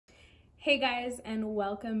Hey guys, and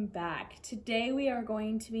welcome back. Today we are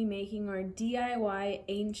going to be making our DIY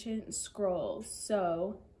ancient scrolls.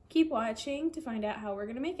 So keep watching to find out how we're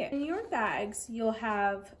gonna make it. In your bags, you'll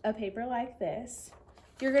have a paper like this.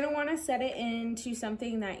 You're gonna wanna set it into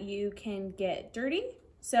something that you can get dirty.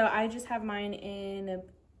 So I just have mine in a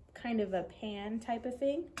kind of a pan type of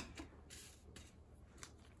thing.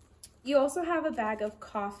 You also have a bag of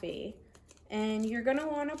coffee, and you're gonna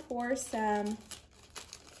wanna pour some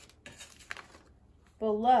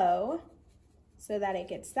below so that it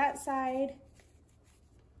gets that side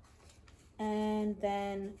and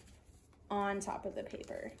then on top of the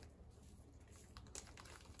paper.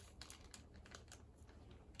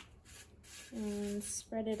 And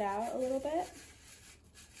spread it out a little bit.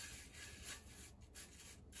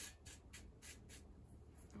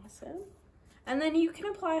 Awesome. And then you can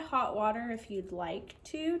apply hot water if you'd like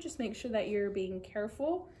to. Just make sure that you're being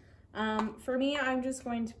careful. For me, I'm just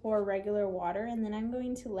going to pour regular water and then I'm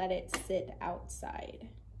going to let it sit outside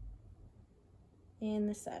in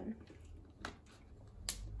the sun.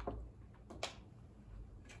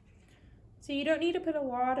 So you don't need to put a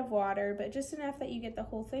lot of water, but just enough that you get the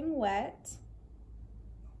whole thing wet.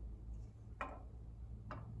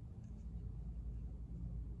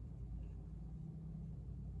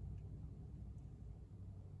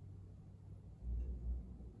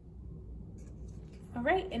 All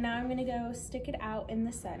right, and now I'm gonna go stick it out in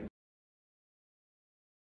the sun.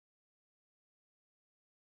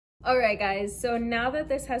 All right, guys, so now that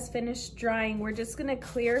this has finished drying, we're just gonna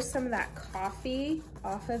clear some of that coffee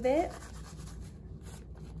off of it.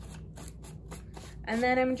 And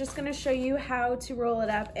then I'm just gonna show you how to roll it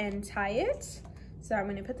up and tie it. So I'm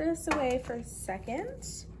gonna put this away for a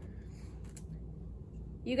second.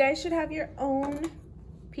 You guys should have your own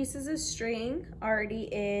pieces of string already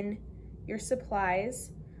in your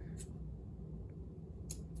supplies.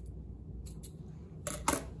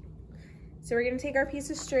 So we're going to take our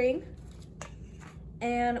piece of string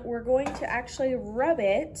and we're going to actually rub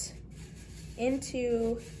it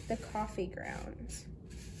into the coffee grounds.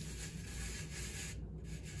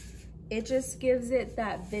 It just gives it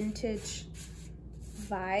that vintage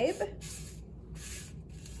vibe.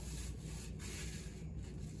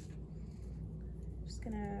 Just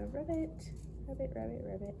gonna rub it, rub it, rub it,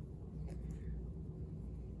 rub it.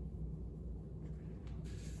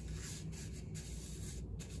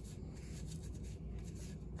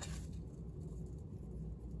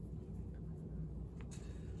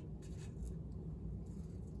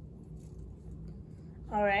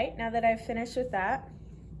 All right, now that I've finished with that,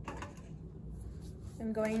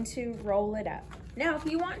 I'm going to roll it up. Now, if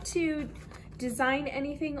you want to design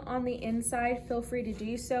anything on the inside, feel free to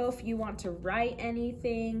do so. If you want to write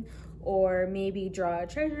anything or maybe draw a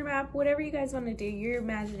treasure map, whatever you guys want to do, your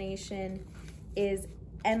imagination is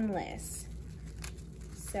endless.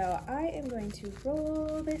 So I am going to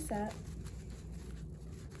roll this up.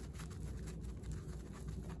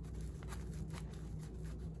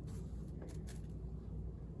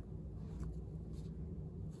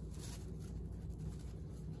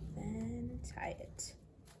 Tie it.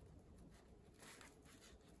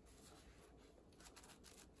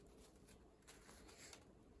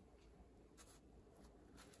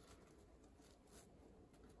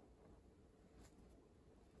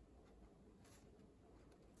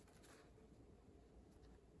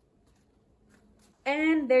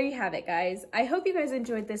 And there you have it, guys. I hope you guys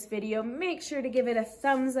enjoyed this video. Make sure to give it a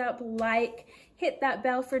thumbs up, like, hit that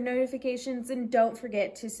bell for notifications, and don't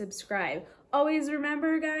forget to subscribe. Always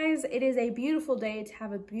remember, guys, it is a beautiful day to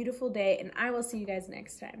have a beautiful day, and I will see you guys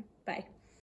next time. Bye.